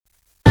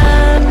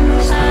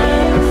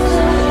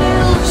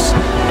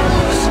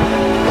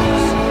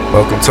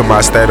Welcome to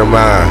my state of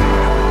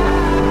mind.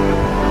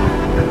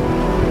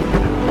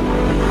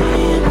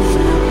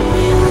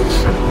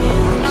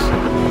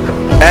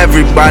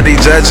 Everybody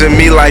judging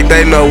me like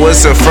they know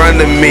what's in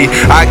front of me.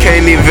 I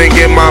can't even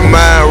get my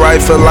mind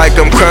right, feel like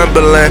I'm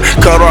crumbling.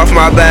 Cut off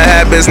my bad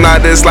habits, now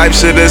this life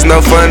shit is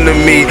no fun to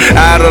me.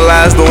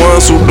 Idolize the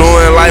ones who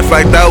doing life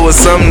like that was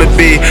something to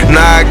be.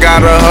 Now I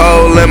got a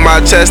hole in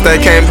my chest that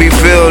can't be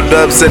filled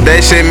up. Said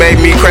that shit make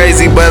me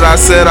crazy, but I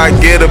said I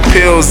get the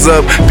pills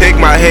up. Pick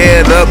my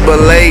head up, but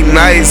late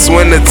nights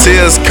when the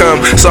tears come.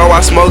 So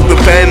I smoke the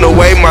pain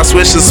away, my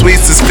switch of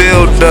sweets is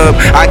filled up.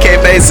 I can't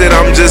face it,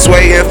 I'm just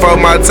waiting for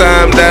my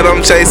time that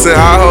I'm chasing.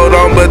 I hold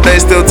on, but they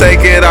still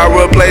take it. I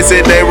replace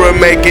it, they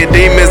remake it.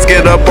 Demons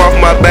get up off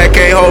my back,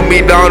 can't hold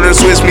me down and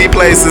switch me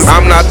places.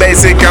 I'm not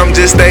basic, I'm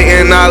just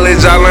stating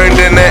knowledge I learned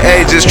in the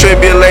ages.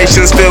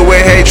 Tribulations filled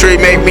with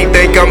hatred make me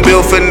think I'm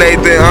built for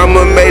Nathan. I'm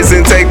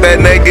amazing, take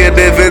that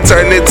negative and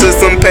turn it to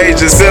some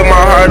pages. Feel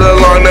my heart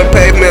along the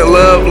pavement,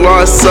 love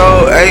lost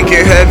soul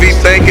aching, heavy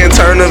thinking,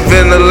 turn to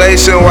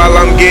ventilation while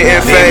I'm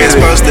getting faded. Demons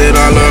posted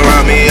all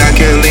around me, I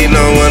can't leave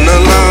no one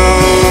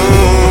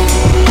alone.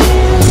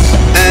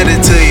 Add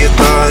it to your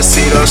thoughts,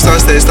 see those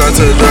thoughts, they start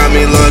to drive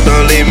me. Lord,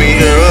 don't leave me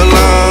here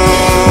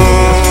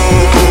alone.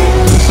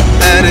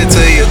 Add it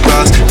to your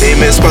thoughts,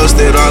 demons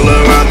posted all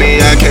around me,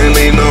 I can't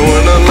leave no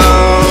one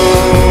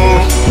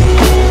alone.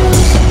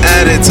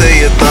 Add it to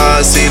your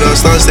thoughts, see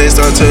those thoughts, they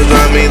start to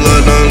drive me.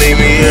 Lord, don't leave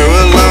me here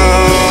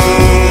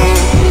alone.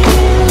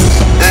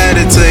 Add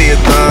it to your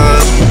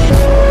thoughts.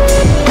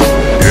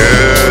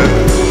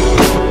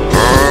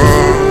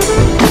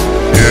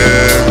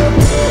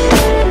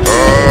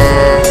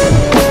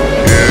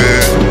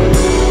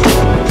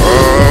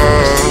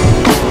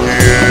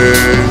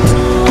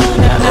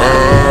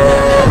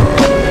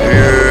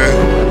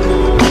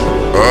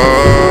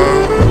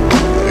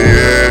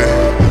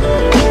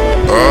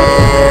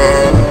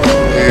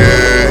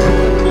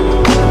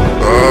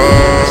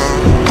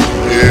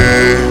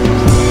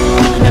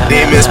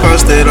 Demons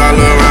posted all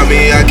around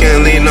me, I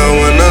can't leave no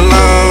one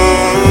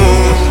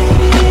alone.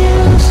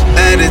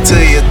 Add it to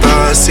your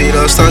thoughts, see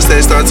those thoughts,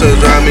 they start to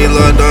drive me.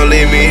 Lord, don't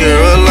leave me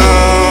here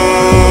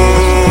alone.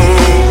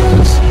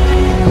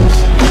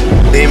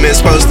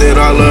 Demons posted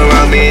all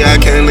around me, I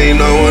can't leave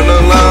no one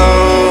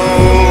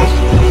alone.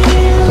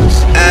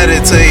 Add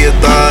it to your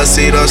thoughts,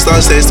 see those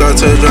thoughts, they start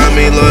to drive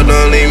me. Lord,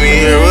 don't leave me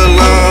here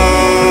alone.